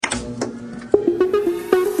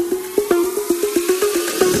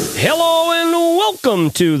Hello and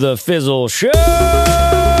welcome to the Fizzle Show. All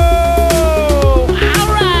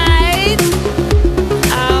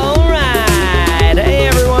right. Hey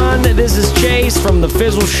everyone, this is Chase from the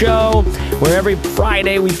Fizzle Show, where every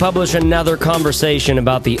Friday we publish another conversation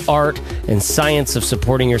about the art and science of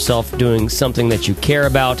supporting yourself doing something that you care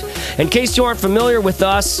about. In case you aren't familiar with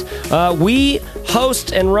us, we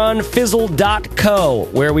host and run Fizzle.co,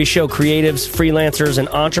 where we show creatives, freelancers, and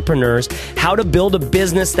entrepreneurs how to build a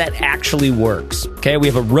business that actually works. Okay, we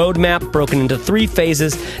have a roadmap broken into 3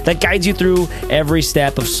 phases that guides you through every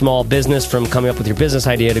step of small business, from coming up with your business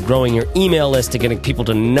idea to growing your email list to getting people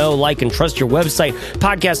to know, like, and trust your website,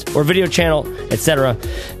 podcast, or video channel, etc.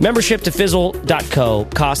 Membership to Fizzle.co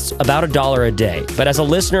costs about $1 a day, but as a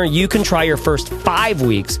listener, you can try your first 5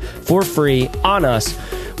 weeks for free on us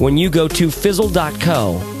when you go to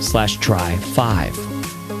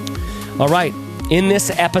fizzle.co/try5. All right, in this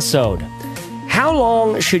episode, how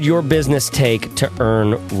long should your business take to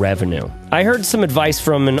earn revenue? I heard some advice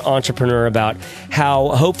from an entrepreneur about how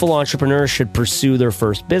hopeful entrepreneurs should pursue their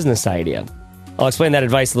first business idea. I'll explain that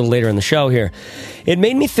advice a little later in the show here. It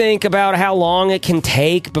made me think about how long it can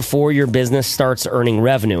take before your business starts earning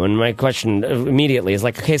revenue. And my question immediately is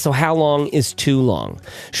like, okay, so how long is too long?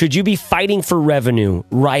 Should you be fighting for revenue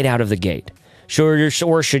right out of the gate?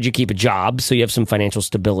 Or should you keep a job so you have some financial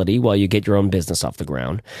stability while you get your own business off the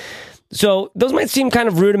ground? So those might seem kind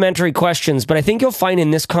of rudimentary questions, but I think you'll find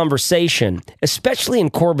in this conversation, especially in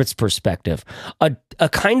Corbett's perspective, a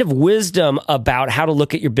kind of wisdom about how to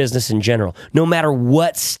look at your business in general, no matter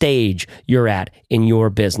what stage you're at in your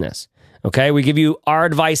business. Okay, we give you our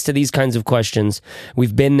advice to these kinds of questions.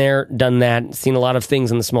 We've been there, done that, seen a lot of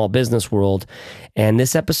things in the small business world. And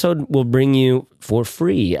this episode will bring you, for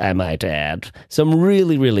free, I might add, some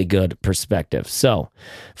really, really good perspective. So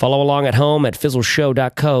follow along at home at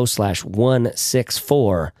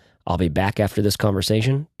fizzleshow.co/164. I'll be back after this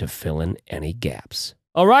conversation to fill in any gaps.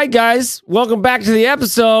 All right, guys, welcome back to the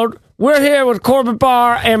episode. We're here with Corbett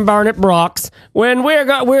Barr and Barnett Brooks when we're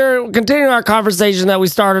continuing our conversation that we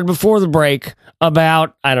started before the break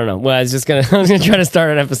about, I don't know. Well, I was gonna try to start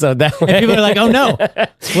an episode that way. And people are like, "Oh no,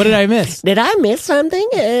 what did I miss? Did I miss something?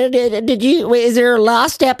 Did you? Is there a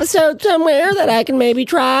lost episode somewhere that I can maybe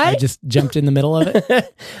try?" I just jumped in the middle of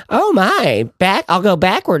it. Oh my! I'll go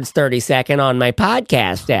backwards 30 seconds on my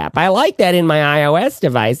podcast app. I like that in my iOS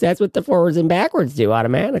device. That's what the forwards and backwards do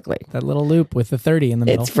automatically. That little loop with the 30 in the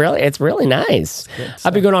middle. It's really nice.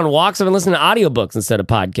 I've been going on walks. I've been listening to audiobooks instead of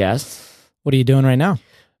podcasts. What are you doing right now?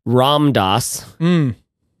 Ram Dass,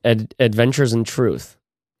 Adventures in Truth.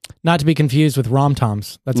 Not to be confused with Rom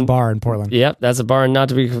Toms. That's a bar in Portland. Yep, that's a bar, and not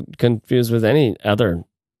to be confused with any other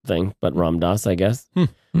thing but Ram Dass, I guess. I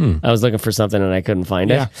was looking for something and I couldn't find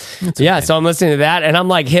it. Yeah, so I'm listening to that, and I'm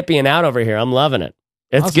like hippieing out over here. I'm loving it.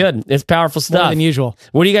 It's awesome. Good. It's powerful stuff. More than usual.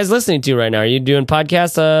 What are you guys listening to right now? Are you doing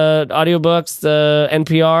podcasts, audiobooks,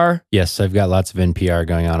 NPR? Yes, I've got lots of NPR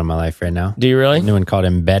going on in my life right now. Do you really? A new one called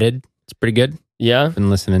Embedded. It's pretty good. Yeah. Been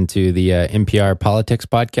listening to the NPR Politics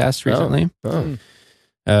podcast recently. Been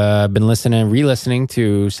re-listening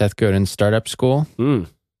to Seth Godin's Startup School.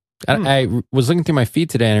 I was looking through my feed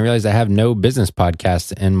today and I realized I have no business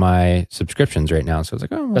podcasts in my subscriptions right now. So I was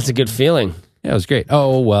like, oh, that's a good feeling. Yeah, it was great.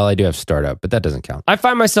 Oh, well, I do have Startup, but that doesn't count. I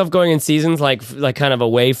find myself going in seasons like kind of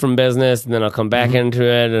away from business, and then I'll come back into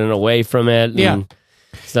it and away from it. Yeah.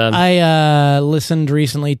 Stuff. I listened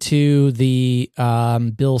recently to the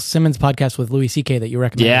Bill Simmons podcast with Louis C.K. that you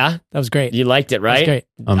recommended. Yeah? That was great. You liked it, right? That was great.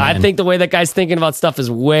 Oh, I think the way that guy's thinking about stuff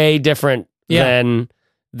is way different than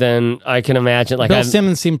I can imagine. Like Bill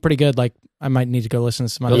Simmons seemed pretty good. Like, I might need to go listen to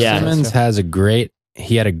some other Bill stuff. Simmons had a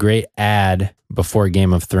great ad before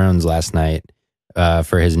Game of Thrones last night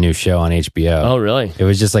for his new show on HBO. Oh, really? It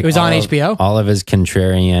was just like it was on HBO? All of his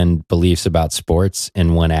contrarian beliefs about sports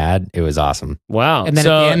in one ad. It was awesome. Wow. And then at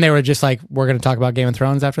the end, they were just like, we're going to talk about Game of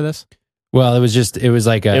Thrones after this? Well, it was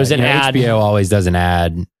like it was an ad. HBO always does an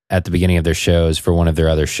ad at the beginning of their shows for one of their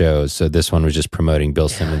other shows. So this one was just promoting Bill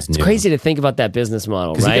Simmons' It's crazy to think about that business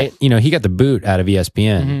model, right? He got the boot out of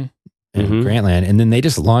ESPN and Grantland, and then they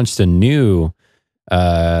just launched a new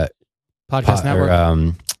podcast network.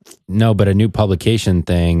 But a new publication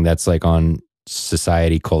thing that's like on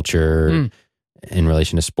society, culture, in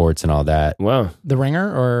relation to sports and all that. Wow. The Ringer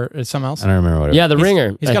or something else? I don't remember what it was. Yeah, The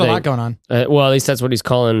Ringer. He's got a lot going on. Well, at least that's what he's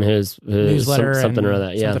calling his newsletter something or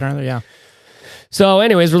other. Something or other, yeah. So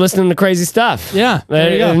anyways, we're listening to crazy stuff. Yeah,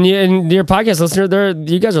 there you go. And your podcast listener,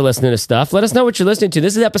 you guys are listening to stuff. Let us know what you're listening to.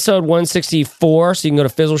 This is episode 164, so you can go to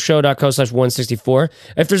fizzleshow.co/164.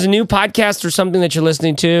 If there's a new podcast or something that you're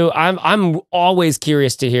listening to, I'm always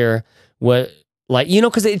curious to hear what Like,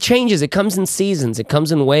 because it changes. It comes in seasons. It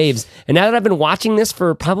comes in waves. And now that I've been watching this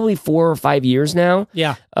for probably 4 or 5 years now,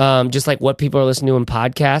 just like what people are listening to in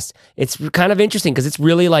podcasts, it's kind of interesting because it's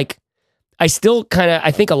really like, I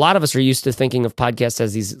think a lot of us are used to thinking of podcasts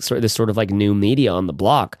as this sort of like new media on the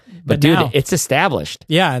block. But dude, now, it's established.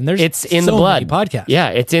 Yeah, and it's in the blood. Podcasts. Yeah,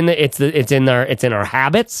 it's in our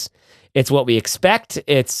habits. It's what we expect.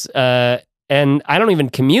 And I don't even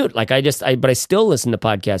commute. Like but I still listen to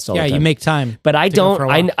podcasts all the time. Yeah, you make time. But I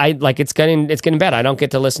don't. I like it's getting bad. I don't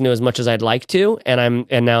get to listen to as much as I'd like to, and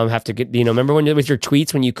now I have to get. Remember when with your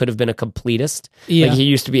tweets when you could have been a completist? Yeah. Like you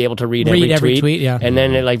used to be able to read every tweet. Yeah. And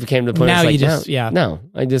then it like became to the point. Now where you it's like, no,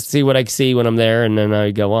 I just see what I see when I'm there, and then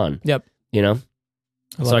I go on. Yep.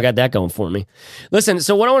 So I got that going for me. Listen,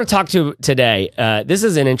 so what I want to talk to today, this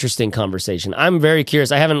is an interesting conversation. I'm very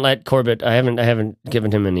curious. I haven't let Corbett, I haven't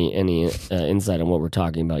given him any insight on what we're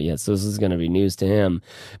talking about yet. So this is going to be news to him.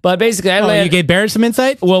 But basically, you gave Barrett some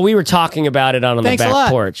insight? Well, we were talking about it on the back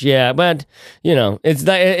porch. Yeah, but it's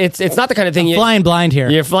not the kind of thing I'm flying blind here.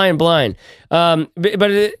 You're flying blind.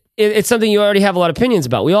 But it's something you already have a lot of opinions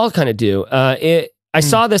about. We all kind of do. I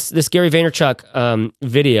saw this Gary Vaynerchuk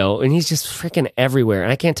video, and he's just freaking everywhere.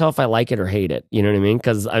 And I can't tell if I like it or hate it. You know what I mean?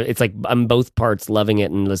 Because it's like I'm both parts loving it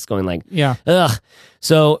and just going like, ugh.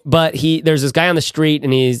 So, but there's this guy on the street,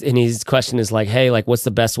 and his question is like, hey, like, what's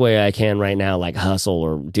the best way I can right now, like hustle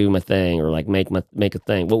or do my thing or like make a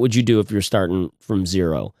thing? What would you do if you're starting from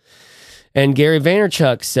zero? And Gary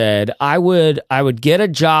Vaynerchuk said, I would get a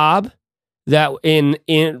job that in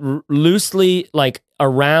loosely like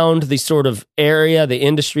around the sort of area, the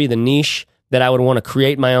industry, the niche that I would want to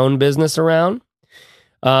create my own business around.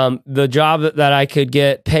 The job that I could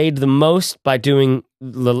get paid the most by having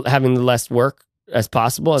the less work as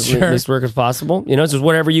possible, least work as possible. Just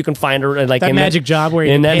whatever you can find, like that magic job where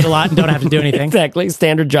you get paid a lot and don't have to do anything. Exactly,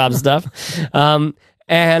 standard job stuff.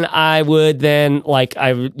 And I would then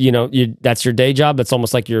that's your day job. That's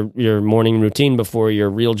almost like your morning routine before your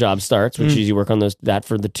real job starts, which is you work on that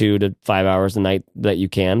for the 2 to 5 hours a night that you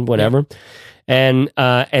can, whatever.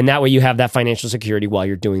 Yeah. And that way you have that financial security while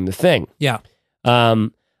you're doing the thing. Yeah.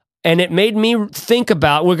 And it made me think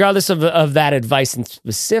about, regardless of that advice and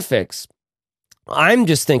specifics, I'm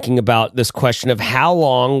just thinking about this question of how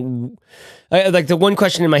long, like the one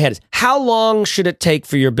question in my head is, how long should it take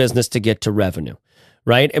for your business to get to revenue?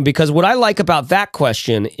 Right? And because what I like about that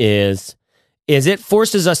question is it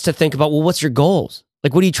forces us to think about, well, what's your goals?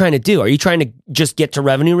 Like, what are you trying to do? Are you trying to just get to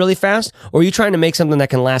revenue really fast? Or are you trying to make something that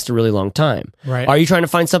can last a really long time? Right. Are you trying to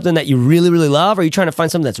find something that you really, really love? Or are you trying to find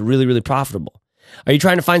something that's really, really profitable? Are you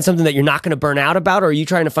trying to find something that you're not going to burn out about? Or are you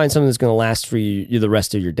trying to find something that's going to last for you the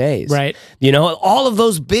rest of your days? Right. All of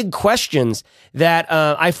those big questions that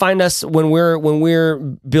I find us when we're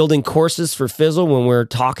building courses for Fizzle, when we're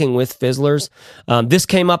talking with Fizzlers. This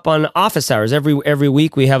came up on office hours. Every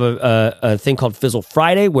week we have a thing called Fizzle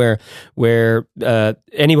Friday where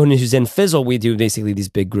anyone who's in Fizzle, we do basically these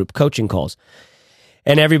big group coaching calls.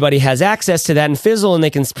 And everybody has access to that in Fizzle, and they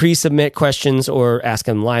can pre-submit questions or ask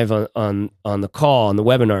them live on the call, on the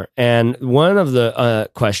webinar. And one of the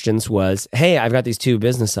questions was, hey, I've got these 2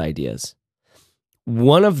 business ideas.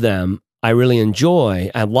 One of them I really enjoy,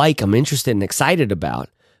 I'm interested and excited about,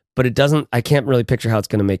 but I can't really picture how it's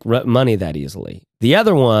going to make money that easily. The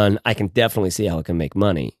other one, I can definitely see how it can make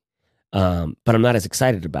money, but I'm not as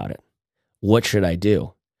excited about it. What should I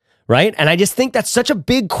do? Right? And I just think that's such a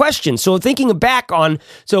big question. So thinking back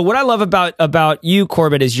so what I love about you,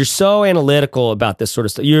 Corbett, is you're so analytical about this sort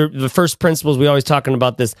of stuff. You're the first principles. We always talking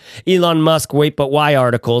about this Elon Musk Wait But Why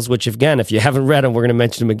articles, which again, if you haven't read them, we're going to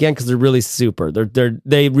mention them again because they're really super.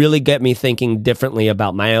 They really get me thinking differently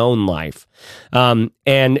about my own life. And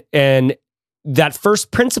that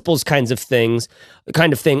first principles kind of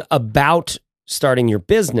thing about starting your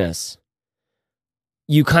business,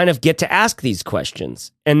 you kind of get to ask these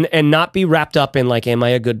questions and not be wrapped up in like, am I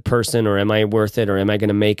a good person or am I worth it or am I going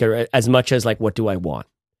to make it, as much as like, what do I want?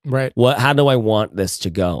 Right. How do I want this to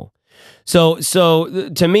go? So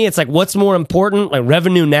to me, it's like, what's more important, like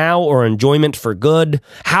revenue now or enjoyment for good?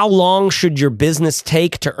 How long should your business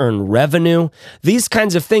take to earn revenue? These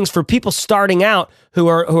kinds of things for people starting out who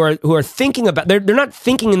are thinking about, they're not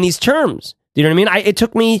thinking in these terms. Do you know what I mean? It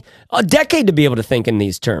took me a decade to be able to think in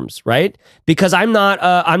these terms, right? Because I'm not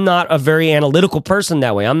a very analytical person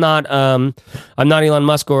that way. I'm not Elon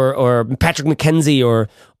Musk or Patrick McKenzie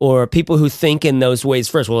or people who think in those ways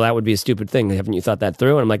first. Well, that would be a stupid thing. Haven't you thought that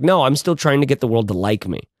through? And I'm like, no, I'm still trying to get the world to like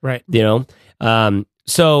me. Right.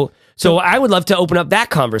 So I would love to open up that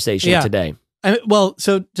conversation today.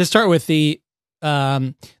 So to start with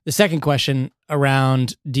the second question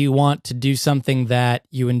around, do you want to do something that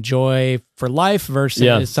you enjoy for life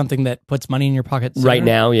versus something that puts money in your pocket sooner? Right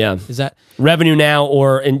now, yeah. Is that revenue now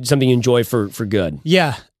or something you enjoy for good?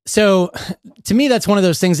 Yeah. So to me, that's one of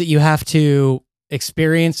those things that you have to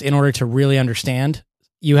experience in order to really understand.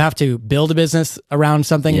 You have to build a business around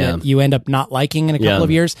something that you end up not liking in a couple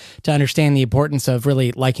of years to understand the importance of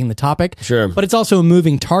really liking the topic. Sure. But it's also a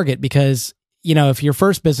moving target because, you know, if your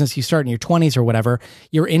first business, you start in your 20s or whatever,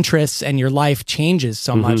 your interests and your life changes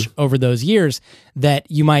so much over those years that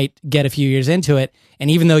you might get a few years into it.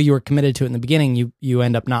 And even though you were committed to it in the beginning, you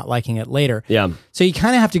end up not liking it later. Yeah. So you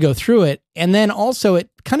kind of have to go through it. And then also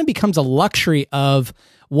it kind of becomes a luxury of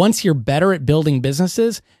once you're better at building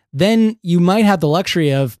businesses, then you might have the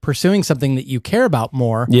luxury of pursuing something that you care about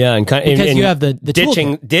more. Yeah, and because you have the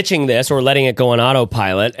ditching this or letting it go on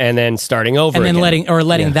autopilut and then starting over and then again.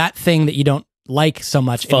 letting that thing that you don't like so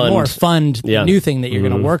much anymore fund the new thing that you're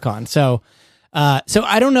going to work on. So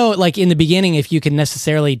I don't know, like in the beginning, if you can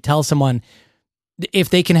necessarily tell someone if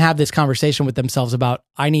they can have this conversation with themselves about,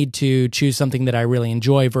 I need to choose something that I really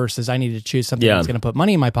enjoy versus I need to choose something that's going to put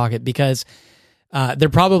money in my pocket, because they're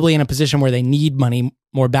probably in a position where they need money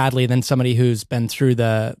more badly than somebody who's been through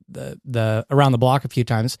the around the block a few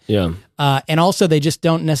times. Yeah. And also they just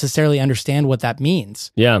don't necessarily understand what that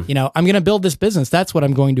means. Yeah. You know, I'm going to build this business. That's what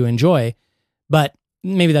I'm going to enjoy. But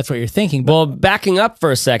maybe that's what you're thinking. But well, backing up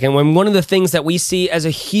for a second, when one of the things that we see as a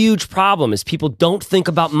huge problem is people don't think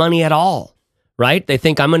about money at all, right? They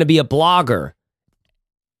think I'm going to be a blogger.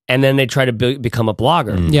 And then they try to become a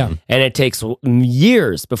blogger. Yeah. And it takes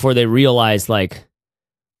years before they realize, like,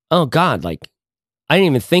 oh God, like, I didn't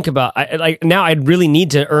even think about, now I really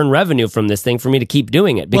need to earn revenue from this thing for me to keep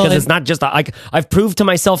doing it, because it's not just, I've proved to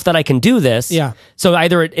myself that I can do this. Yeah. So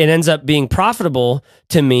either it ends up being profitable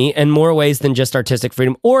to me in more ways than just artistic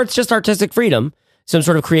freedom, or it's just artistic freedom, some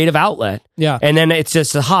sort of creative outlet. Yeah. And then it's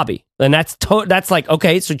just a hobby. And that's like,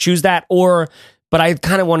 okay, so choose that, but I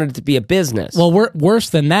kind of wanted it to be a business. Well,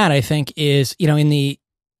 worse than that, I think, is, you know, in the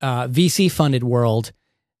VC funded world,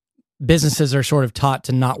 businesses are sort of taught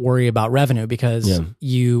to not worry about revenue because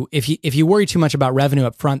if you worry too much about revenue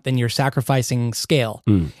up front, then you're sacrificing scale.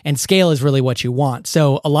 And scale is really what you want.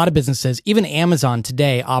 So a lot of businesses, even Amazon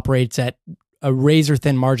today, operates at a razor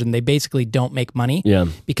thin margin. They basically don't make money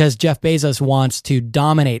because Jeff Bezos wants to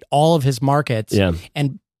dominate all of his markets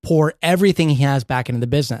and pour everything he has back into the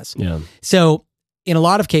business. Yeah. So in a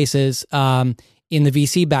lot of cases, in the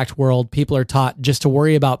VC-backed world, people are taught just to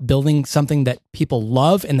worry about building something that people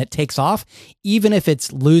love and that takes off, even if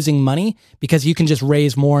it's losing money, because you can just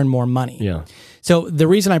raise more and more money. Yeah. So the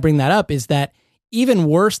reason I bring that up is that even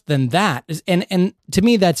worse than that is, and to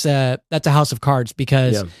me, that's a house of cards,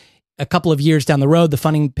 because a couple of years down the road, the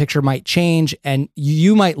funding picture might change and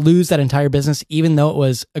you might lose that entire business, even though it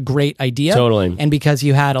was a great idea. Totally. And because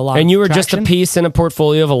you had a lot of you were traction. just a piece in a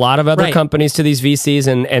portfolio of a lot of other companies to these VCs,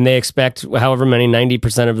 and they expect however many,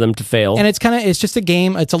 90% of them to fail. And it's just a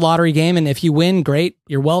game. It's a lottery game. And if you win, great,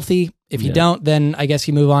 you're wealthy. If you don't, then I guess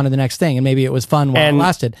you move on to the next thing. And maybe it was fun while it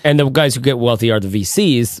lasted. And the guys who get wealthy are the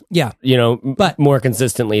VCs. Yeah. You know, but more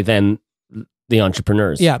consistently than the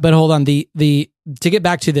entrepreneurs. Yeah, but hold on. To get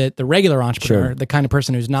back to the regular entrepreneur, the kind of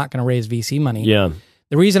person who's not going to raise VC money. Yeah.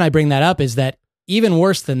 The reason I bring that up is that even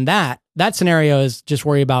worse than that scenario is just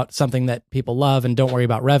worry about something that people love and don't worry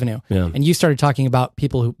about revenue. Yeah. And you started talking about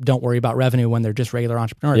people who don't worry about revenue when they're just regular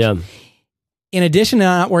entrepreneurs. Yeah. In addition to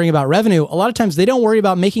not worrying about revenue, a lot of times they don't worry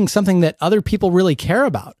about making something that other people really care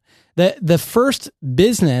about. The first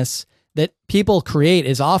business that people create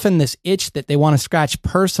is often this itch that they want to scratch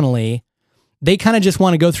personally. They kind of just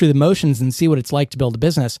want to go through the motions and see what it's like to build a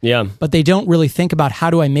business. Yeah. But they don't really think about,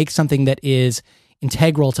 how do I make something that is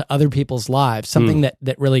integral to other people's lives, something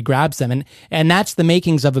that really grabs them. And that's the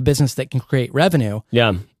makings of a business that can create revenue.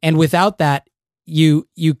 Yeah. And without that, you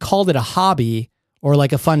called it a hobby or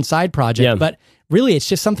like a fun side project, but really it's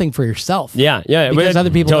just something for yourself. Yeah, yeah. Because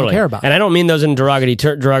other people don't care about it. And I don't mean those in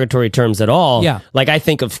derogatory terms at all. Yeah. Like I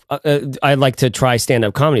think of, I'd like to try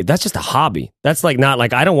stand-up comedy. That's just a hobby. That's like not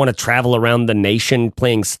like, I don't want to travel around the nation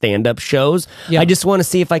playing stand-up shows. Yeah. I just want to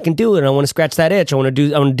see if I can do it. I want to scratch that itch. I want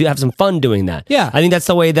to have some fun doing that. Yeah. I think that's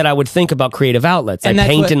the way that I would think about creative outlets. I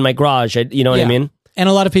paint in my garage. You know what I mean? And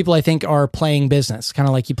a lot of people, I think, are playing business, kind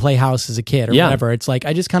of like you play house as a kid or whatever. It's like,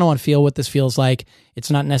 I just kind of want to feel what this feels like. It's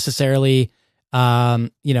not necessarily,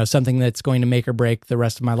 something that's going to make or break the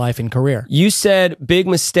rest of my life and career. You said big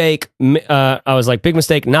mistake. I was like, big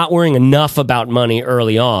mistake, not worrying enough about money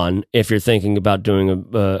early on if you're thinking about doing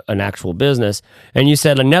an actual business. And you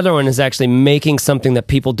said another one is actually making something that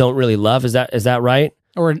people don't really love. Is that right?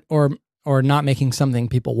 Or or not making something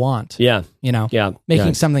people want. Yeah.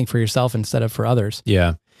 Making something for yourself instead of for others.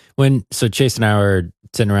 Yeah. So Chase and I were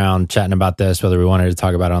sitting around chatting about this, whether we wanted to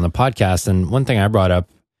talk about it on the podcast. And one thing I brought up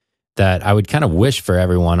that I would kind of wish for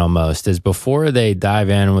everyone almost is before they dive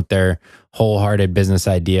in with their wholehearted business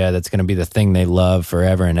idea that's going to be the thing they love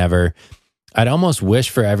forever and ever, I'd almost wish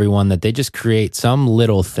for everyone that they just create some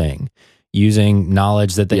little thing using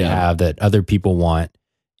knowledge that they have that other people want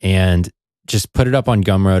and just put it up on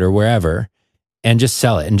Gumroad or wherever and just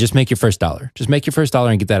sell it and just make your first dollar. Just make your first dollar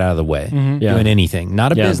and get that out of the way. Doing anything,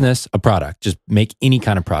 not a business, a product. Just make any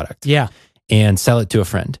kind of product. Yeah. And sell it to a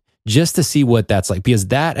friend just to see what that's like. Because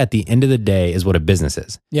that at the end of the day is what a business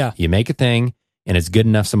is. Yeah. You make a thing and it's good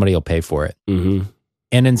enough, somebody will pay for it.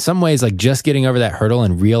 And in some ways, like just getting over that hurdle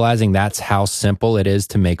and realizing that's how simple it is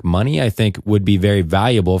to make money, I think would be very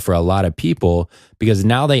valuable for a lot of people because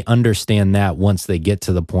now they understand that once they get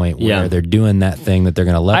to the point where they're doing that thing that they're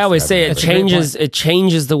going to love. I always say it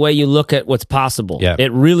changes the way you look at what's possible. Yeah.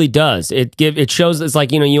 It really does. It shows, it's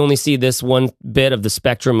like, you only see this one bit of the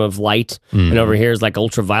spectrum of light and over here is like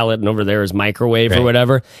ultraviolet and over there is microwave or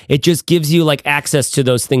whatever. It just gives you like access to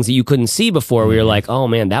those things that you couldn't see before where you're like, oh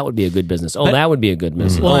man, that would be a good business. Oh, that would be a good business.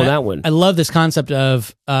 Well, that one. I love this concept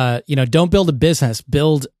of, don't build a business,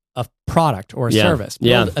 build a product or a service,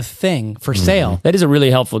 build a thing for sale. That is a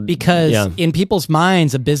really helpful, because in people's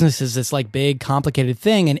minds, a business is this like big, complicated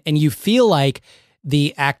thing. And you feel like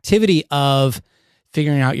the activity of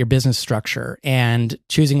figuring out your business structure and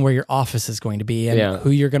choosing where your office is going to be and who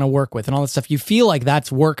you're going to work with and all that stuff, you feel like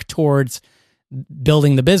that's work towards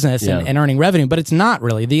building the business and earning revenue, but it's not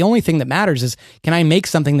really. The only thing that matters is, can I make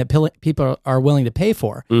something that people are willing to pay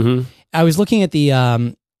for? I was looking at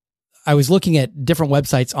different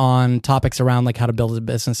websites on topics around like how to build a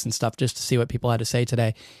business and stuff just to see what people had to say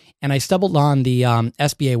today. And I stumbled on the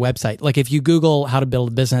SBA website. Like if you Google how to build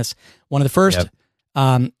a business, one of the first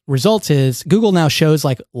results is Google now shows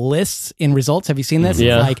like lists in results. Have you seen this?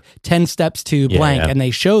 It's like 10 steps to blank. And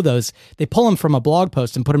they show those, they pull them from a blog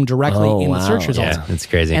post and put them directly in the search results. Yeah, it's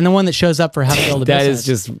crazy. And the one that shows up for how to build a business. That is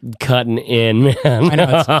just cutting in, man. I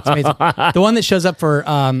know, it's amazing. The one that shows up for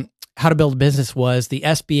how to build a business was the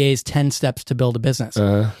SBA's 10 steps to build a business.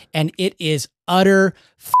 And it is utter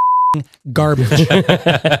garbage.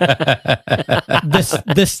 The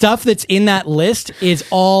stuff that's in that list is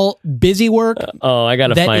all busy work. I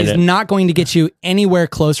gotta find it. That is not going to get you anywhere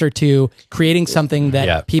closer to creating something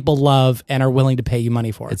that people love and are willing to pay you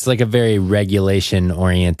money for. It's like a very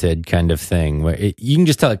regulation-oriented kind of thing where you can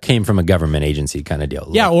just tell it came from a government agency kind of deal.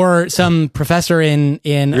 Yeah, or some professor in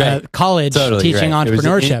college teaching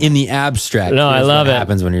entrepreneurship. In the abstract. No, I love it.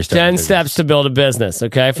 Happens when you're starting 10 steps to build a business,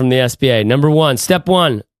 okay, from the SBA. Number 1, step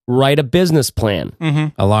 1. Write a business plan.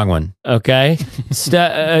 A long one. Okay.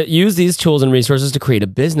 Use these tools and resources to create a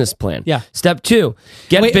business plan. Yeah. Step 2,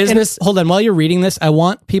 get business. Hold on. While you're reading this, I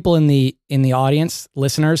want people in the audience,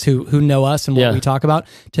 listeners who know us and what we talk about,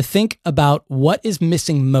 to think about what is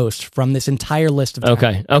missing most from this entire list of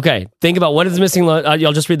 10. Okay. Think about what is missing.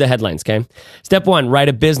 I'll just read the headlines, okay? Step 1, write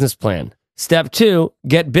a business plan. Step 2,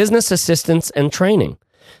 get business assistance and training.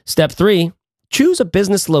 Step 3, choose a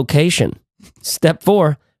business location. Step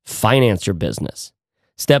 4, finance your business.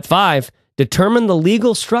 Step 5, determine the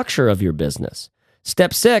legal structure of your business.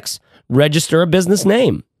 Step 6, register a business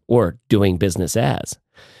name or doing business as.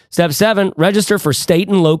 Step 7, register for state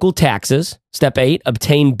and local taxes. Step 8,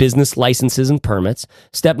 obtain business licenses and permits.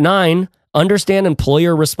 Step 9, understand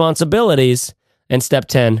employer responsibilities. And step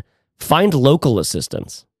 10, find local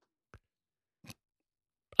assistance.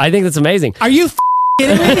 I think that's amazing. Are you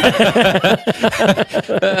kidding me?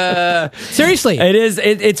 Seriously. It is.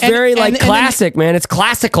 It's very classic, man. It's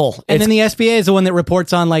classical. And then the SBA is the one that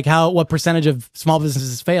reports on like what percentage of small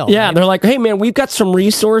businesses fail. Yeah, right? They're like, hey man, we've got some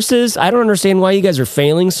resources. I don't understand why you guys are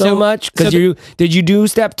failing so much. Because did you do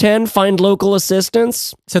step 10, find local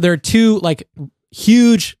assistance? So there are 2 like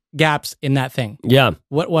huge gaps in that thing. Yeah.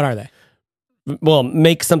 What are they? Well,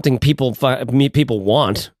 make something people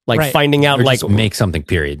want, like finding out, or like just make something.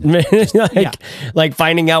 Period. like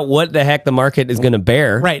finding out what the heck the market is going to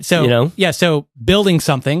bear. Right. So so building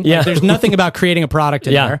something. Yeah. Like, there's nothing about creating a product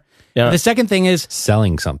in there. Yeah. The second thing is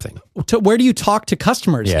selling something. Where do you talk to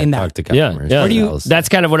customers in that? Talk to customers. Yeah. Where do you? That's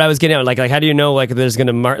kind of what I was getting at. Like how do you know like there's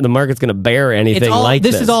the market's going to bear anything like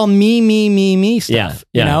this? This is all me stuff.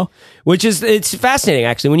 Yeah. You know, which is it's fascinating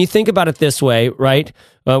actually when you think about it this way, right?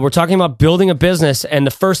 We're talking about building a business, and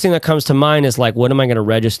the first thing that comes to mind is like, what am I going to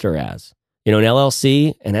register as? An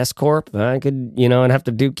LLC, an S corp. I could, and have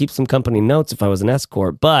to keep some company notes if I was an S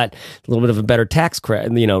corp, but a little bit of a better tax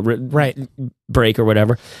credit, right? break or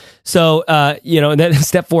whatever. So, and then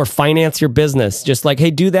step 4, finance your business. Just like,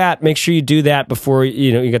 hey, do that. Make sure you do that before,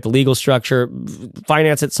 you get the legal structure,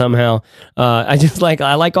 finance it somehow. I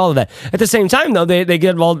like all of that. At the same time, though, they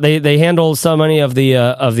get involved. They handle so many of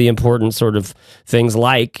the important sort of things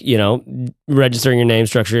like, registering your name,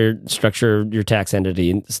 structure your tax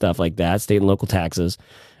entity and stuff like that, state and local taxes.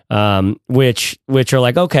 Which are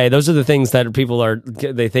like, okay, those are the things that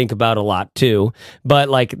they think about a lot too, but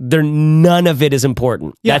like none of it is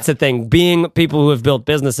important. Yeah. That's the thing. Being people who have built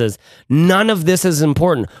businesses, none of this is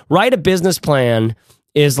important. Write a business plan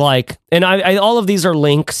is like, and I all of these are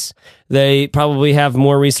links. They probably have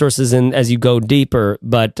more resources in as you go deeper,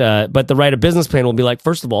 but the write a business plan will be like,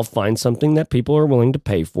 first of all, find something that people are willing to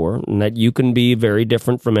pay for, and that you can be very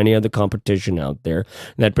different from any other competition out there,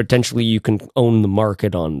 and that potentially you can own the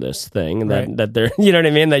market on this thing, and right. that they're, you know what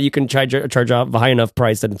I mean, that you can charge a high enough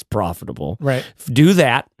price that it's profitable. Right. Do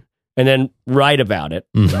that. And then write about it.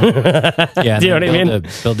 Mm-hmm. Yeah, do you know what I mean?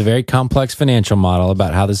 Build a very complex financial model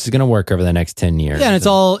about how this is going to work over the next 10 years. Yeah, and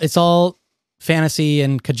it's all fantasy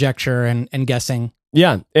and conjecture and guessing.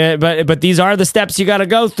 Yeah, but these are the steps you got to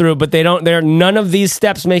go through. But none of these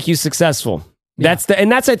steps make you successful. Yeah.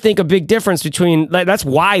 That's I think a big difference between, that's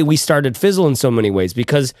why we started Fizzle in so many ways,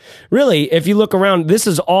 because really, if you look around, this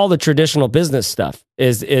is all the traditional business stuff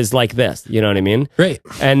is like this, you know what I mean? Great.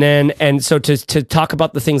 And so to talk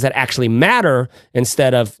about the things that actually matter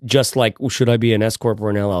instead of just like, well, should I be an S Corp or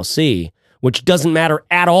an LLC, which doesn't matter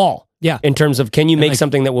at all. Yeah. In terms of, can you make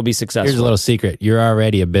something that will be successful? Here's a little secret. You're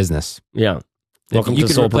already a business. Yeah. Welcome you to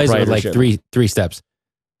can sole replace it with like three steps.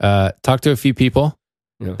 Talk to a few people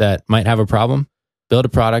that might have a problem. Build a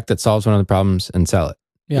product that solves one of the problems and sell it.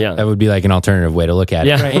 Yeah. That would be like an alternative way to look at it.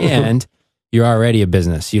 Yeah. And you're already a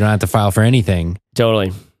business. You don't have to file for anything.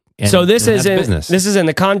 Totally. So this is in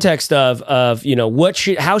the context of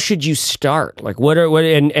how should you start? Like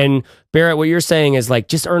and Barrett, what you're saying is like,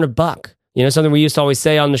 just earn $1. Something we used to always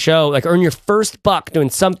say on the show, like earn your first $1 doing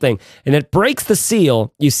something, and it breaks the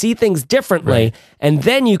seal. You see things differently, right. And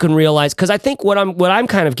then you can realize, because I think what I'm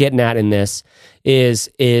kind of getting at in this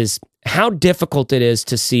is how difficult it is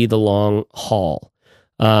to see the long haul.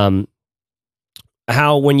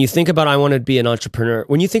 How when you think about I want to be an entrepreneur,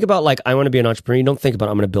 when you think about like I want to be an entrepreneur, you don't think about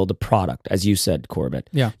I'm going to build a product, as you said, Corbett.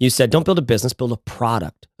 Yeah. You said don't build a business, build a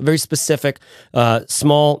product, a very specific,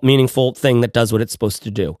 small, meaningful thing that does what it's supposed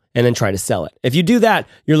to do, and then try to sell it. If you do that,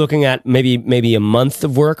 you're looking at maybe a month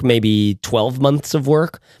of work, maybe 12 months of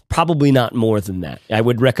work, probably not more than that. I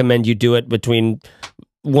would recommend you do it between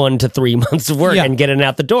 1 to 3 months of work and get it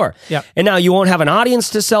out the door. Yeah. And now you won't have an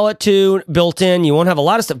audience to sell it to built in. You won't have a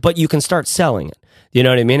lot of stuff, but you can start selling it. You know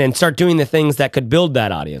what I mean? And start doing the things that could build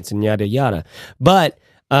that audience and yada, yada. But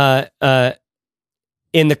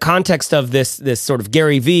in the context of this sort of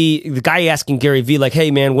Gary Vee, the guy asking Gary Vee, like, hey,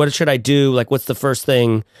 man, what should I do? Like, what's the first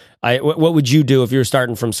thing? What would you do if you were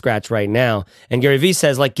starting from scratch right now? And Gary Vee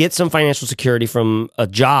says, like, get some financial security from a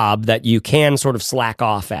job that you can sort of slack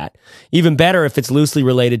off at. Even better if it's loosely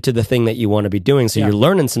related to the thing that you want to be doing. So you're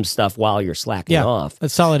learning some stuff while you're slacking off.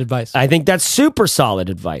 That's solid advice. I think that's super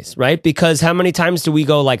solid advice, right? Because how many times do we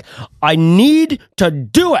go like, I need to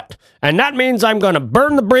do it. And that means I'm going to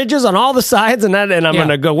burn the bridges on all the sides and I'm going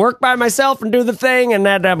to go work by myself and do the thing and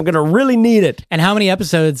that I'm going to really need it. And how many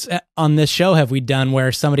episodes on this show have we done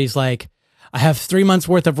where somebody's like, I have 3 months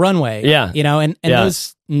worth of runway. Yeah. And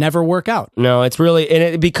those never work out. No, it's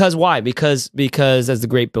really, because why? Because as the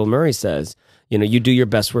great Bill Murray says, you do your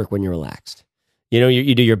best work when you're relaxed.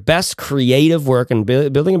 You do your best creative work, and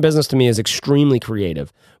building a business to me is extremely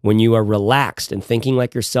creative when you are relaxed and thinking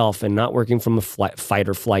like yourself and not working from a fight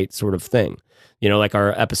or flight sort of thing. Like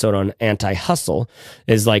our episode on anti-hustle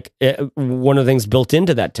is like, one of the things built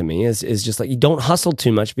into that to me is just like, you don't hustle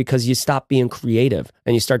too much because you stop being creative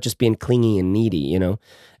and you start just being clingy and needy,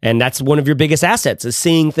 And that's one of your biggest assets, is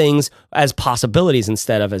seeing things as possibilities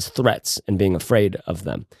instead of as threats and being afraid of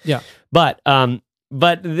them. Yeah. But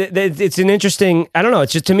it's an interesting, I don't know.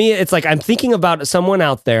 It's just, to me, it's like, I'm thinking about someone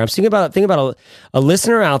out there. I'm thinking about a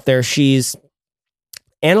listener out there. She's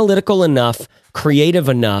analytical enough, creative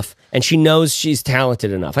enough, and she knows she's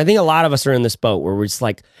talented enough. I think a lot of us are in this boat where we're just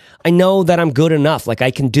like, I know that I'm good enough. Like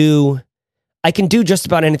I can do just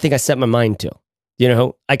about anything I set my mind to.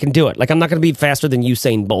 I can do it. Like I'm not going to be faster than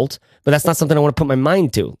Usain Bolt, but that's not something I want to put my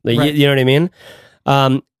mind to. Right. You know what I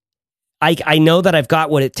mean? I know that I've got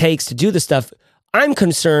what it takes to do this stuff. I'm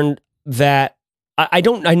concerned that I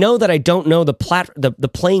know that I don't know the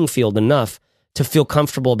playing field enough to feel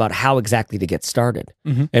comfortable about how exactly to get started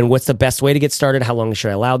and what's the best way to get started. How long should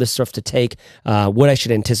I allow this stuff to take? What I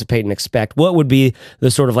should anticipate and expect. What would be the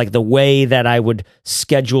sort of like the way that I would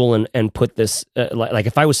schedule and put this, like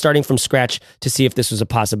if I was starting from scratch to see if this was a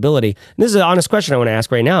possibility. And this is an honest question I want to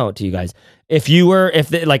ask right now to you guys.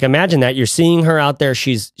 Like imagine that you're seeing her out there.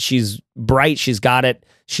 She's bright. She's got it.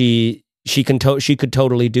 She could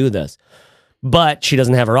totally do this. But she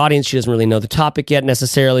doesn't have her audience. She doesn't really know the topic yet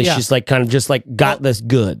necessarily. Yeah. She's like kind of just like got this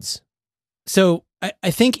goods. So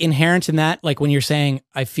I think inherent in that, like when you're saying,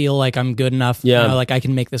 I feel like I'm good enough, like I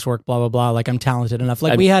can make this work, blah, blah, blah, like I'm talented enough.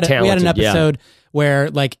 Like we had an episode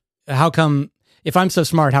where like, how come, if I'm so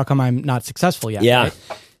smart, how come I'm not successful yet? Yeah. Right?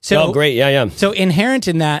 So great. Yeah. So inherent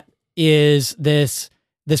in that is this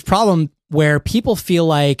problem where people feel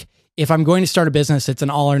like, if I'm going to start a business, it's an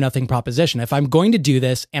all or nothing proposition. If I'm going to do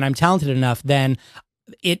this and I'm talented enough, then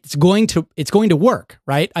it's going to work,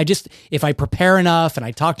 right? If I prepare enough and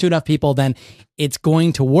I talk to enough people, then it's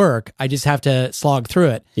going to work. I just have to slog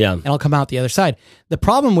through it. Yeah. And I'll come out the other side. The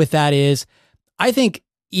problem with that is I think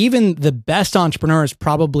even the best entrepreneurs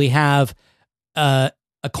probably have a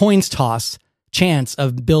coin's toss chance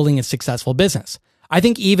of building a successful business. I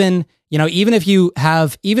think even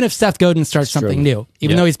if Seth Godin starts something new,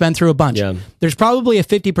 even though he's been through a bunch, there's probably a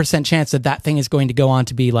 50% chance that thing is going to go on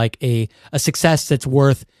to be like a success that's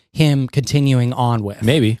worth him continuing on with.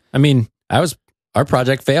 Maybe. I mean, our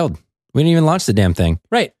project failed. We didn't even launch the damn thing.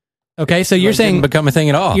 Right. Okay. So you're saying didn't become a thing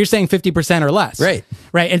at all. You're saying 50% or less. Right.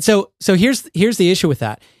 Right. And so here's the issue with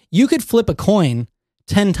that. You could flip a coin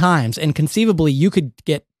 10 times and conceivably you could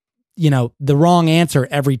get, the wrong answer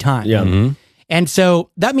every time. Yeah. Mm-hmm. And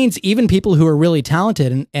so that means even people who are really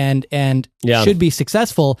talented and should be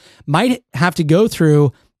successful might have to go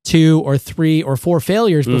through 2 or 3 or 4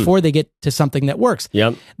 failures before they get to something that works.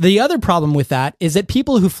 Yep. The other problem with that is that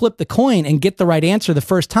people who flip the coin and get the right answer the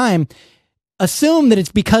first time assume that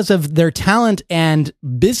it's because of their talent and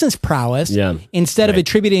business prowess instead of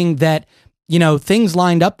attributing that, things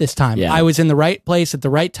lined up this time. Yeah. I was in the right place at the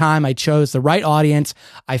right time. I chose the right audience.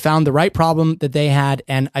 I found the right problem that they had,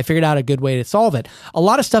 and I figured out a good way to solve it. A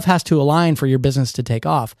lot of stuff has to align for your business to take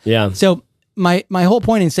off. Yeah. So my whole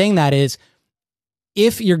point in saying that is,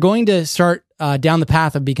 if you're going to start down the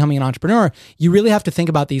path of becoming an entrepreneur, you really have to think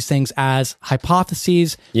about these things as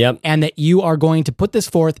hypotheses, and that you are going to put this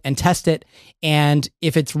forth and test it. And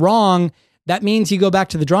if it's wrong, that means you go back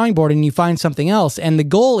to the drawing board and you find something else. And the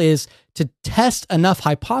goal is to test enough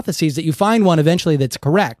hypotheses that you find one eventually that's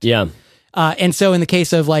correct. Yeah. And so in the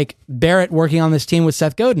case of like Barrett working on this team with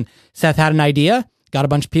Seth Godin, Seth had an idea, got a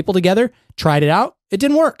bunch of people together, tried it out. It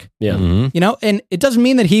didn't work. Yeah. Mm-hmm. And it doesn't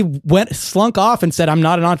mean that he slunk off and said, I'm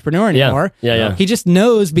not an entrepreneur anymore. Yeah. He just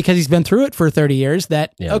knows because he's been through it for 30 years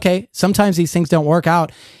that, okay, sometimes these things don't work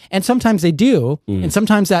out and sometimes they do. And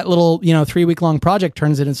sometimes that little, 3-week long project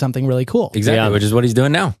turns into something really cool. Exactly. Which is what he's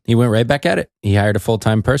doing now. He went right back at it. He hired a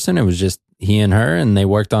full-time person. It was just he and her, and they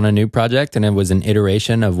worked on a new project, and it was an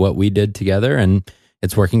iteration of what we did together, and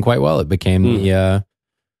it's working quite well. It became the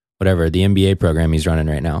MBA program he's running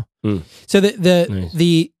right now. So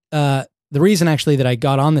the reason actually that I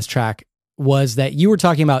got on this track was that you were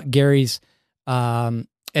talking about Gary's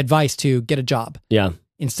advice to get a job,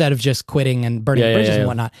 instead of just quitting and burning bridges and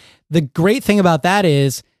whatnot. The great thing about that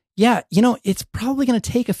is, it's probably going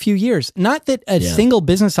to take a few years. Not that a single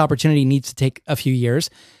business opportunity needs to take a few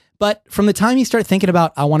years, but from the time you start thinking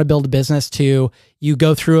about I want to build a business to you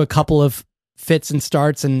go through a couple of fits and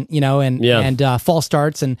starts and false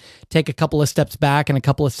starts and take a couple of steps back and a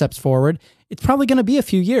couple of steps forward, it's probably going to be a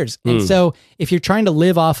few years. And so if you're trying to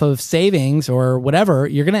live off of savings or whatever,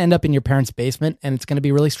 you're going to end up in your parents' basement and it's going to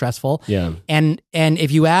be really stressful. Yeah. And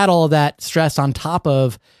if you add all of that stress on top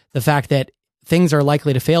of the fact that things are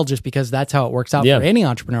likely to fail just because that's how it works out for any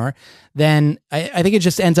entrepreneur, then I think it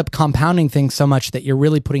just ends up compounding things so much that you're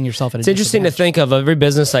really putting yourself at a disadvantage. It's interesting to think of every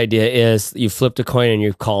business idea is you flipped a coin and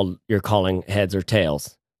you're calling heads or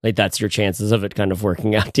tails. Like that's your chances of it kind of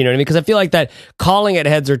working out. Do you know what I mean? Because I feel like that calling it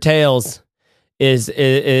heads or tails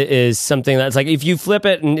is something that's like, if you flip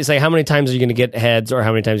it and it's like, how many times are you going to get heads or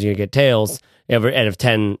how many times are you going to get tails? Out of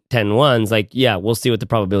 10 ones, like, we'll see what the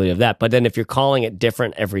probability of that. But then if you're calling it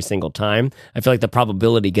different every single time, I feel like the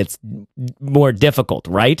probability gets more difficult,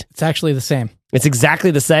 right? It's actually the same. It's exactly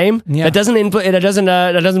the same. Yeah. It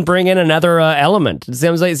doesn't bring in another element. It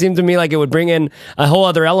seems to me like it would bring in a whole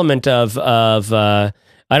other element of I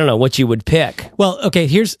don't know what you would pick. Well, okay,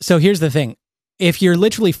 here's the thing. If you're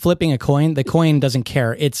literally flipping a coin, the coin doesn't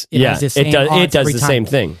care. It has the same odds it does every the time. same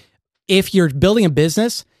thing. If you're building a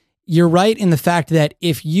business, you're right in the fact that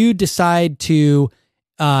if you decide to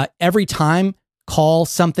every time call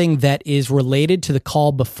something that is related to the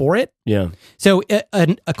call before it. Yeah. So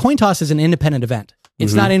a coin toss is an independent event.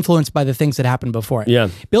 It's not influenced by the things that happened before it. Yeah.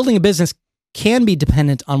 Building a business can be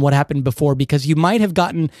dependent on what happened before because you might have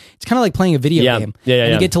gotten, it's kind of like playing a video game.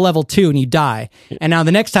 And you get to level 2 and you die. And now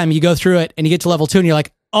the next time you go through it and you get to level 2 and you're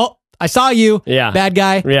like, oh, I saw you, bad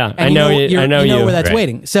guy. Yeah, and I know you. I know you know you. where that's Right.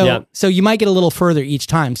 waiting. So so you might get a little further each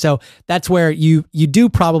time. So that's where you do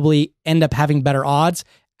probably end up having better odds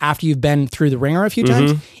after you've been through the ringer a few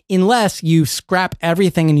times, unless you scrap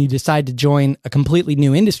everything and you decide to join a completely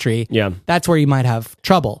new industry. Yeah. That's where you might have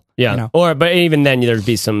trouble. Yeah. You know? But even then, there'd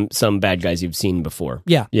be some bad guys you've seen before.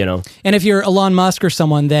 Yeah. You know? And if you're Elon Musk or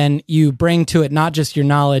someone, then you bring to it not just your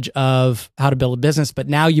knowledge of how to build a business, but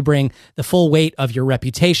now you bring the full weight of your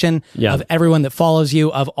reputation, of everyone that follows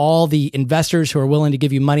you, of all the investors who are willing to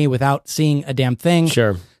give you money without seeing a damn thing.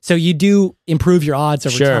 Sure. So you do improve your odds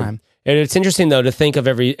over time. And it's interesting though to think of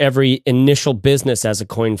every initial business as a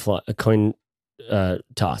coin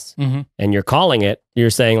toss, and you're calling it. You're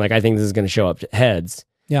saying like, I think this is going to show up heads.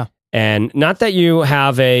 Yeah. And not that you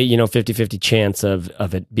have a 50-50 chance of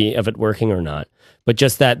it working or not, but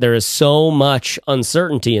just that there is so much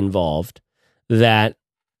uncertainty involved that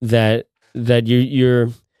you're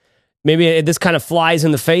maybe this kind of flies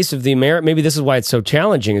in the face of the maybe this is why it's so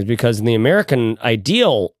challenging, is because in the American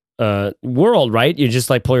ideal world, right, you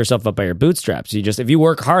just like pull yourself up by your bootstraps. You just, if you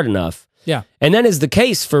work hard enough. Yeah. And that is the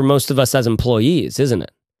case for most of us as employees, isn't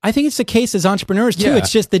it? I think it's the case as entrepreneurs too. Yeah.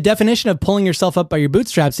 It's just the definition of pulling yourself up by your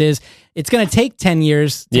bootstraps is it's going to take 10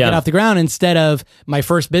 years to get off the ground instead of my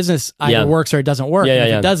first business either works or it doesn't work. And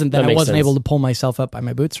if it doesn't, then I wasn't able to pull myself up by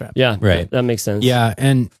my bootstraps. Yeah. Right. That makes sense. Yeah.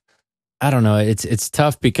 And I don't know. It's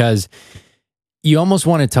tough because you almost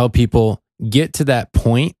want to tell people, get to that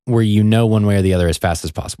point where you know one way or the other as fast as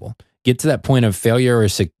possible. Get to that point of failure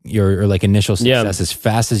or like initial success as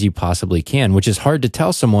fast as you possibly can, which is hard to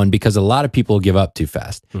tell someone because a lot of people give up too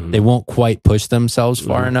fast. They won't quite push themselves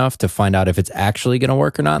far enough to find out if it's actually going to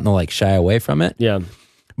work or not, and they'll like shy away from it. Yeah.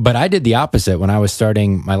 But I did the opposite when I was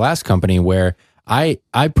starting my last company, where I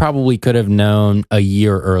probably could have known a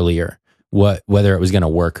year earlier whether it was going to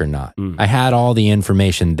work or not. I had all the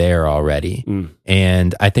information there already,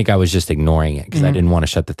 and I think I was just ignoring it because I didn't want to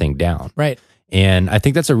shut the thing down. Right. And I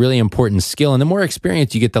think that's a really important skill. And the more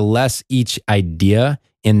experience you get, the less each idea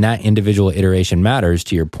in that individual iteration matters,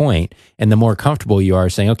 to your point. And the more comfortable you are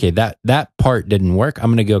saying, okay, that part didn't work, I'm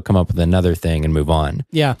going to go come up with another thing and move on.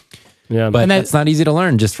 Yeah. Yeah. But that's not easy to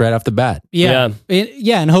learn just right off the bat. Yeah.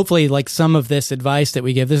 And hopefully like some of this advice that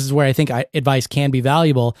we give, this is where I think advice can be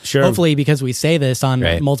valuable. Sure. Hopefully because we say this on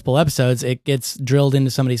multiple episodes, it gets drilled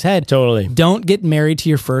into somebody's head. Totally. Don't get married to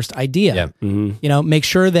your first idea. Yeah. You know, make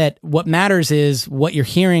sure that what matters is what you're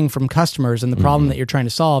hearing from customers and the problem that you're trying to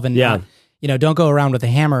solve. And not, don't go around with a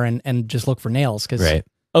hammer and just look for nails. Cause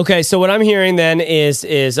Okay, so what I'm hearing then is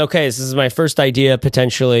okay, this is my first idea,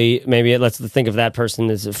 potentially. Maybe let's think of that person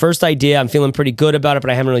as a first idea. I'm feeling pretty good about it, but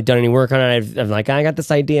I haven't really done any work on it. I'm like, I got this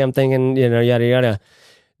idea. I'm thinking, yada yada.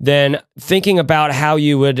 Then thinking about how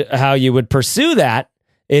you would pursue that,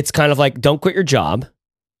 it's kind of like, don't quit your job.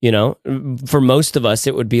 For most of us,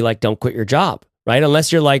 it would be like, don't quit your job, right?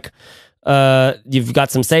 Unless you're like, you've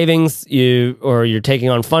got some savings, or you're taking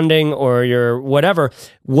on funding, or you're whatever.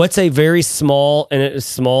 What's a very small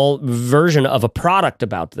version of a product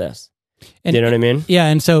about this? And, you know what I mean? Yeah.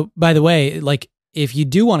 And so, by the way, like if you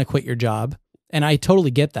do want to quit your job, and I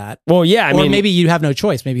totally get that. Well, yeah. I mean, maybe you have no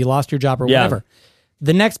choice. Maybe you lost your job or whatever.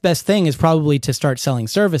 The next best thing is probably to start selling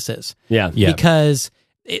services. Yeah. Because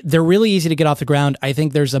they're really easy to get off the ground. I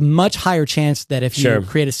think there's a much higher chance that if you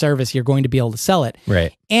create a service, you're going to be able to sell it.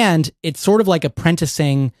 Right. And it's sort of like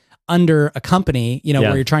apprenticing under a company,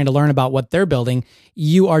 where you're trying to learn about what they're building.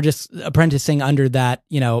 You are just apprenticing under that,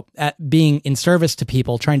 at being in service to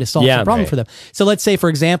people, trying to solve some problem for them. So let's say, for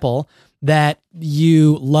example, that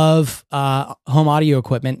you love home audio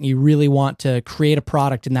equipment and you really want to create a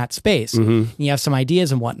product in that space. And you have some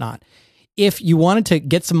ideas and whatnot. If you wanted to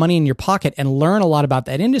get some money in your pocket and learn a lot about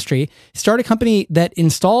that industry, start a company that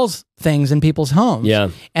installs things in people's homes.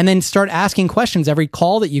 Yeah. And then start asking questions every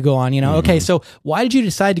call that you go on, okay, so why did you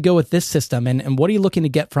decide to go with this system, and what are you looking to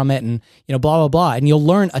get from it, and blah, blah, blah. And you'll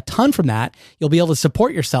learn a ton from that. You'll be able to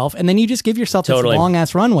support yourself, and then you just give yourself this long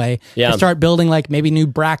ass runway to start building like maybe new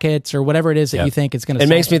brackets or whatever it is that you think is going to. It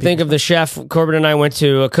makes me think of the chef. Corbin and I went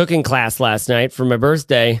to a cooking class last night for my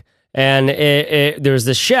birthday. And there was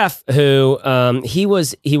this chef who he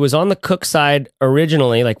was on the cook side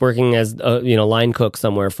originally, like working as a line cook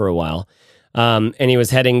somewhere for a while, and he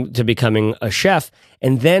was heading to becoming a chef,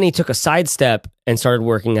 and then he took a sidestep and started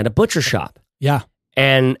working at a butcher shop. Yeah,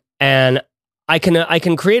 and I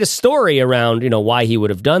can create a story around, why he would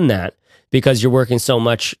have done that, because you're working so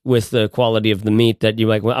much with the quality of the meat that you're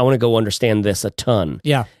like, well, I want to go understand this a ton.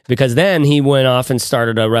 Yeah. Because then he went off and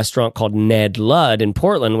started a restaurant called Ned Ludd in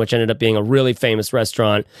Portland, which ended up being a really famous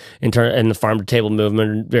restaurant in the farm to table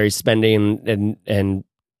movement, very spendy and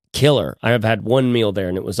killer. I've had one meal there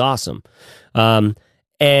and it was awesome.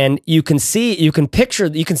 And you can see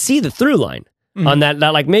the through line. On that,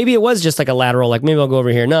 like maybe it was just like a lateral, like maybe I'll go over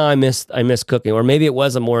here. No, I miss cooking, or maybe it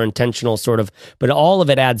was a more intentional sort of. But all of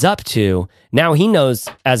it adds up to now he knows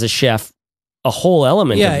as a chef a whole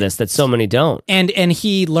element of this that so many don't. And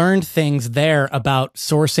he learned things there about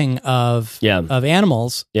sourcing of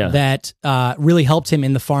animals that really helped him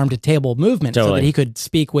in the farm to table movement, so that he could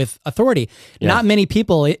speak with authority. Not many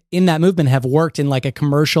people in that movement have worked in like a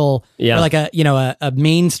commercial or like a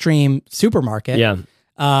mainstream supermarket.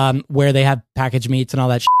 Where they have packaged meats and all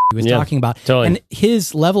that shit he was talking about. And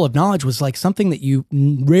his level of knowledge was like something that you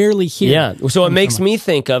rarely hear. Yeah. So it makes me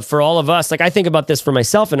think of, for all of us, like I think about this for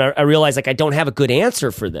myself and I realize like I don't have a good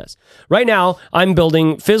answer for this. Right now, I'm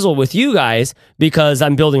building Fizzle with you guys because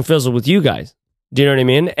I'm building Fizzle with you guys. Do you know what I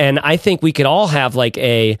mean? And I think we could all have like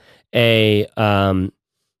what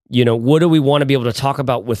do we want to be able to talk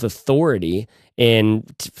about with authority in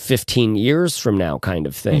 15 years from now kind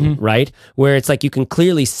of thing, right? Where it's like you can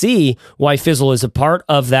clearly see why Fizzle is a part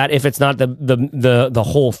of that, if it's not the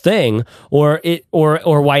whole thing, or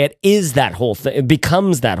why it is that whole thing, it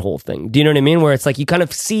becomes that whole thing. Do you know what I mean? Where it's like you kind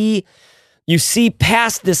of see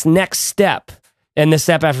past this next step and the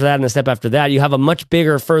step after that and the step after that. You have a much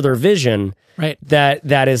bigger, further vision, right?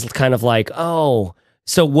 That is kind of like, oh,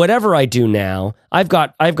 so whatever I do now, I've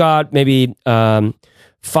got maybe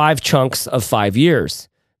 5 chunks of 5 years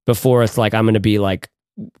before it's like I'm going to be like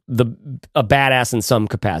a badass in some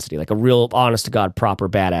capacity, like a real honest to God proper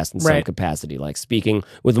badass in some capacity, like speaking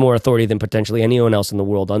with more authority than potentially anyone else in the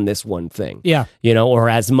world on this one thing. Yeah. Or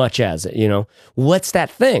as much as it, what's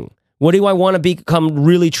that thing? What do I want to become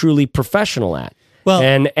really truly professional at? Well,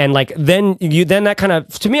 and like then that kind of,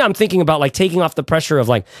 to me, I'm thinking about like taking off the pressure of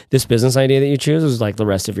like this business idea that you choose is like the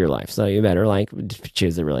rest of your life. So you better like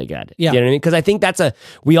choose it really good. Yeah. You know what I mean? Because I think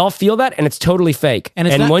we all feel that and it's totally fake.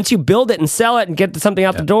 And once you build it and sell it and get something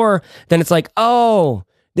out the door, then it's like, oh,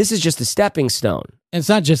 this is just a stepping stone. And it's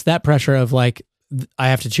not just that pressure of like, I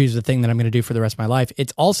have to choose the thing that I'm going to do for the rest of my life.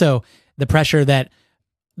 It's also the pressure that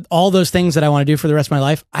all those things that I want to do for the rest of my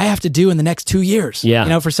life, I have to do in the next 2 years.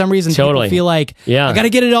 Yeah. For some reason, people feel like, I got to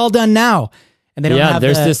get it all done now. And they don't have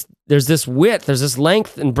there's this width, there's this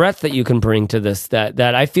length and breadth that you can bring to this that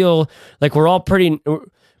I feel like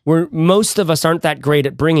most of us aren't that great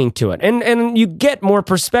at bringing to it. And you get more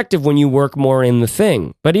perspective when you work more in the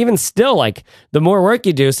thing. But even still, like the more work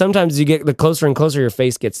you do, sometimes you get the closer and closer your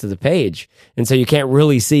face gets to the page. And so you can't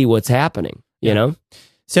really see what's happening, you know?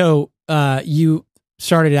 So you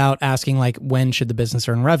started out asking like, when should the business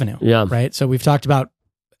earn revenue? Yeah. Right. So we've talked about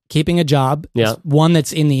keeping a job. Yeah. One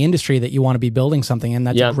that's in the industry that you want to be building something in.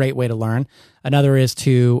 That's a great way to learn. Another is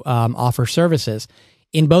to offer services.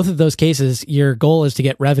 In both of those cases, your goal is to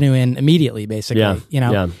get revenue in immediately, basically.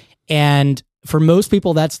 And for most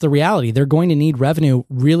people, that's the reality. They're going to need revenue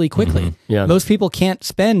really quickly. Mm-hmm. Yeah. Most people can't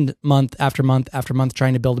spend month after month after month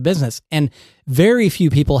trying to build a business. And very few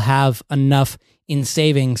people have enough in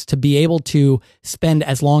savings to be able to spend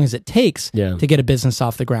as long as it takes to get a business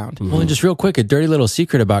off the ground. Mm-hmm. Well, and just real quick, a dirty little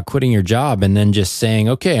secret about quitting your job and then just saying,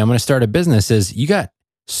 okay, I'm going to start a business is you got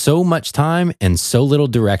so much time and so little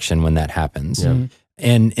direction when that happens. Yeah.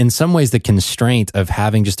 And in some ways, the constraint of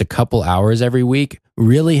having just a couple hours every week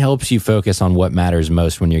really helps you focus on what matters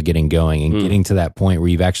most when you're getting going and getting to that point where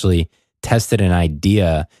you've actually tested an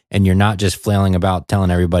idea and you're not just flailing about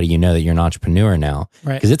telling everybody that you're an entrepreneur now.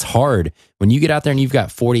 Right. Because it's hard when you get out there and you've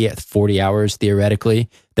got 40 hours theoretically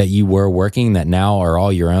that you were working that now are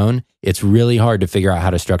all your own. It's really hard to figure out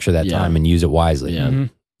how to structure that time and use it wisely. Yeah. Mm-hmm.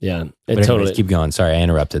 Yeah. But anyways, keep going. Sorry, I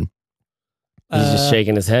interrupted. He's just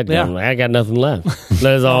shaking his head going, I got nothing left.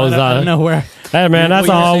 That's all I don't know where. Hey man, that's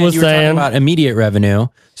all I was saying. About immediate revenue.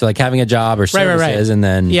 So like having a job or services and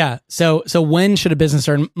then. Yeah. So when should a business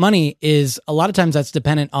earn money is a lot of times that's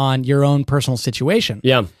dependent on your own personal situation.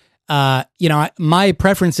 Yeah. My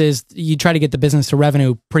preference is you try to get the business to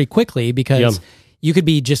revenue pretty quickly because you could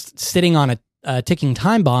be just sitting on a ticking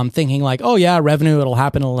time bomb thinking like, oh yeah, revenue, it'll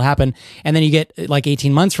happen. And then you get like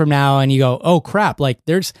 18 months from now and you go, oh crap, like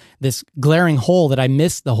there's this glaring hole that I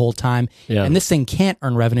missed the whole time. Yeah. And this thing can't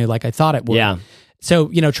earn revenue like I thought it would. Yeah.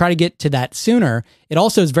 So, try to get to that sooner. It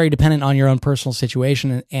also is very dependent on your own personal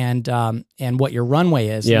situation and what your runway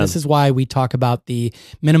is. Yeah. And this is why we talk about the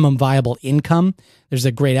minimum viable income. There's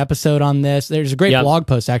a great episode on this. There's a great blog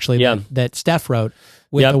post actually that Steph wrote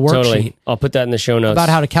with the worksheet. Totally. I'll put that in the show notes. About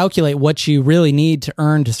how to calculate what you really need to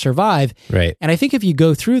earn to survive. Right. And I think if you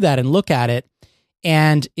go through that and look at it,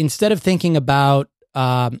 and instead of thinking about,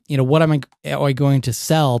 what am I going to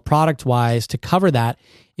sell product-wise to cover that,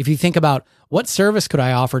 if you think about what service could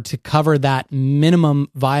I offer to cover that minimum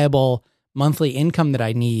viable monthly income that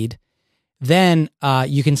I need, then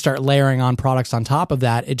you can start layering on products on top of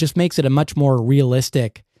that. It just makes it a much more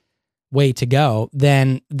realistic way to go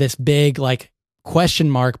than this big question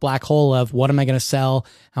mark black hole of what am I going to sell?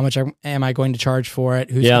 How much am I going to charge for it?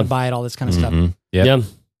 Who's going to buy it? All this kind of stuff. Yep. Yeah.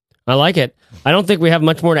 I like it. I don't think we have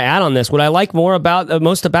much more to add on this. What I like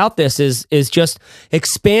most about this is just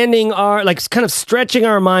expanding kind of stretching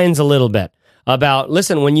our minds a little bbit about,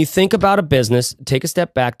 listen, when you think about a business, take a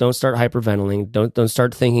step back. Don't start hyperventilating. Don't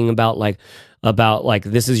start thinking about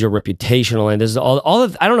this is your reputational and this is all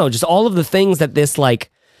of, I don't know, just all of the things that this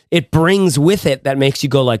it brings with it that makes you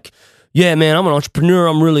go yeah, man, I'm an entrepreneur.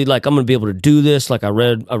 I'm really I'm going to be able to do this. I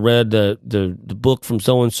read the book from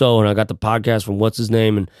so-and-so and I got the podcast from what's his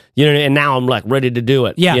name. And, and now I'm ready to do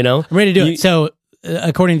it. Yeah. I'm ready to do it. So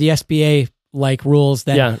according to the SBA, rules,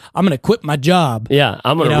 then I'm going to quit my job. Yeah.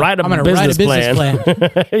 I'm going to write a business plan.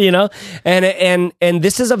 And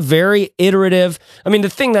this is a very iterative, the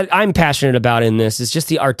thing that I'm passionate about in this is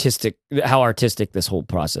just how artistic this whole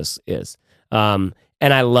process is. And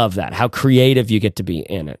I love that, how creative you get to be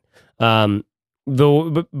in it. I'm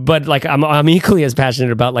equally as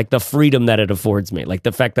passionate about the freedom that it affords me,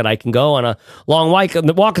 the fact that I can go on a long walk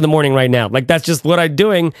in the morning right now. That's just what I'm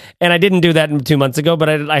doing, and I didn't do that 2 months ago, but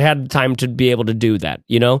I had time to be able to do that,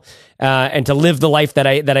 and to live the life that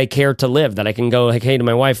I care to live. That I can go hey to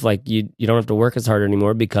my wife, you don't have to work as hard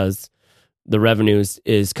anymore because the revenue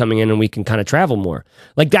is coming in and we can kind of travel more.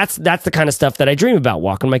 That's the kind of stuff that I dream about,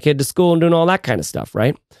 walking my kid to school and doing all that kind of stuff,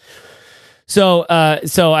 right? So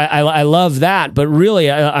I love that, but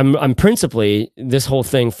really I'm principally, this whole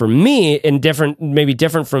thing for me, maybe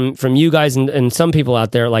different from you guys and some people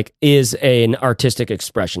out there, is an artistic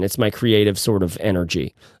expression. It's my creative sort of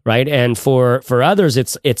energy, right? And for others,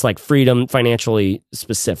 it's freedom financially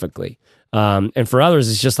specifically. And for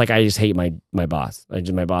others, it's just I just hate my boss.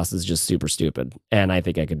 My boss is just super stupid, and I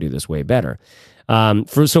think I could do this way better.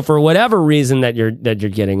 For whatever reason that you're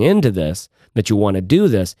getting into this, that you want to do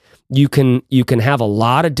this, you can have a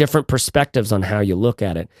lot of different perspectives on how you look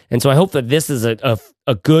at it. And so I hope that this is a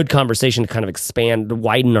good conversation to kind of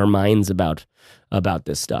widen our minds about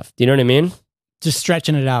this stuff. Do you know what I mean? Just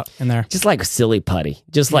stretching it out in there. Just silly putty.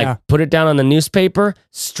 Just put it down on the newspaper,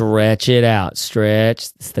 stretch it out. Stretchy.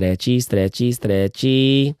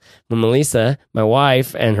 When Melissa, my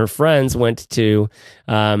wife, and her friends went to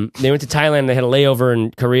Thailand, they had a layover in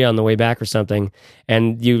Korea on the way back or something.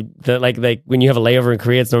 And when you have a layover in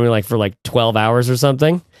Korea, it's normally for 12 hours or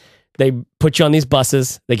something. They put you on these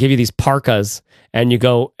buses, they give you these parkas, and you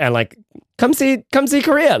go and come see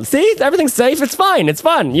Korea. See, everything's safe. It's fine. It's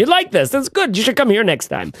fun. You like this. It's good. You should come here next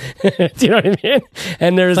time. Do you know what I mean?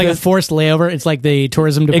 And there's a forced layover. It's the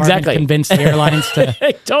tourism department convinced the airlines to.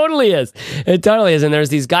 It totally is. It totally is. And there's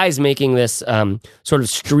these guys making this sort of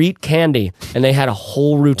street candy, and they had a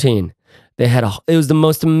whole routine. It was the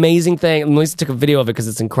most amazing thing. Melissa took a video of it because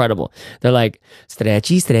it's incredible. They're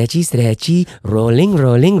stretchy, rolling,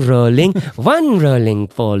 one rolling,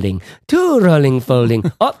 folding, two rolling,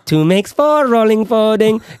 folding, two makes four rolling,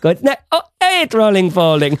 folding, good neck, 8 rolling,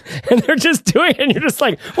 folding. And they're just doing it, and you're just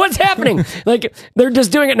what's happening? They're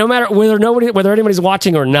just doing it no matter whether anybody's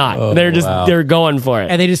watching or not. They're going for it.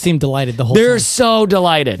 And they just seem delighted the whole time. They're time. so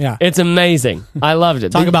delighted. Yeah. It's amazing. I loved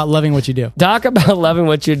it. Talk about loving what you do. Talk about loving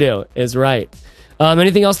what you do is right.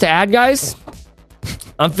 Anything else to add, guys?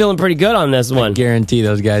 I'm feeling pretty good on this one. I guarantee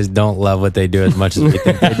those guys don't love what they do as much as we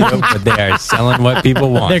think they do, but they are selling what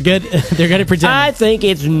people want. They're good at pretending. I think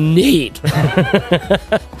it's neat.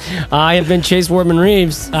 I have been Chase Wortman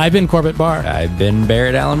Reeves. I've been Corbett Barr. I've been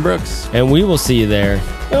Barrett Allen Brooks. And we will see you there.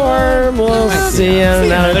 Or we'll see you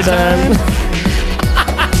another time.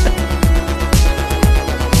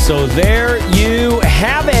 So there you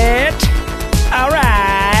have it. All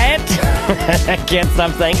right. Get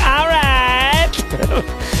something. All right.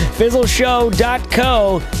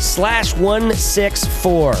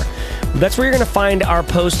 Fizzleshow.co/164. That's where you're going to find our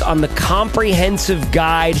post on the comprehensive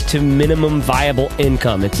guide to minimum viable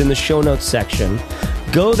income. It's in the show notes section.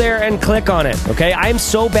 Go there and click on it, okay? I'm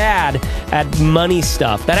so bad at money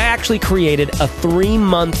stuff that I actually created a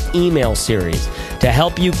 3-month email series to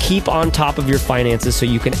help you keep on top of your finances so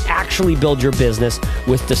you can actually build your business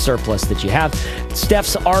with the surplus that you have.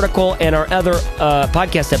 Steph's article and our other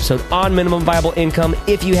podcast episode on minimum viable income,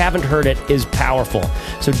 if you haven't heard it, is powerful.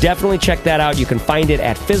 So definitely check that out. You can find it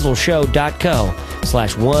at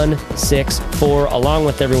fizzleshow.co/164, along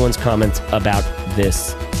with everyone's comments about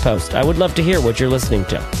this post. I would love to hear what you're listening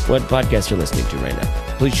to, what podcast you're listening to right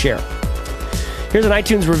now. Please share. Here's an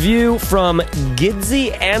iTunes review from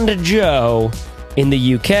Gidzy and Joe in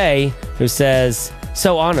the UK, who says,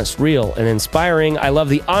 so honest, real, and inspiring. I love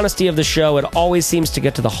the honesty of the show. It always seems to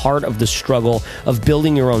get to the heart of the struggle of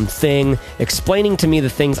building your own thing, explaining to me the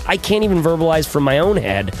things I can't even verbalize from my own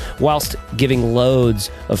head, whilst giving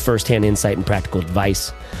loads of firsthand insight and practical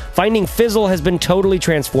advice. Finding Fizzle has been totally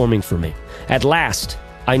transforming for me. At last,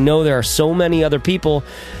 I know there are so many other people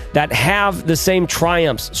that have the same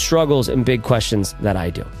triumphs, struggles, and big questions that I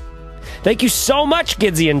do. Thank you so much,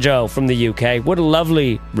 Gidzy and Joe from the UK. What a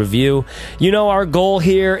lovely review. You know, our goal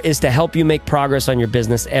here is to help you make progress on your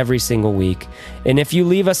business every single week. And if you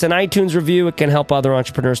leave us an iTunes review, it can help other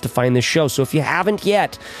entrepreneurs to find this show. So if you haven't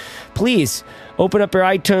yet, please open up your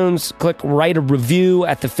iTunes, click write a review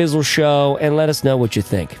at The Fizzle Show, and let us know what you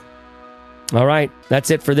think. All right,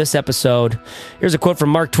 that's it for this episode. Here's a quote from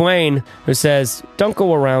Mark Twain, who says, don't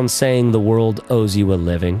go around saying the world owes you a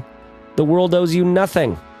living. The world owes you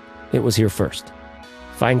nothing. It was here first.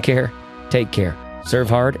 Find care, take care, serve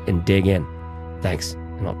hard, and dig in. Thanks,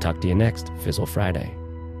 and I'll talk to you next Fizzle Friday.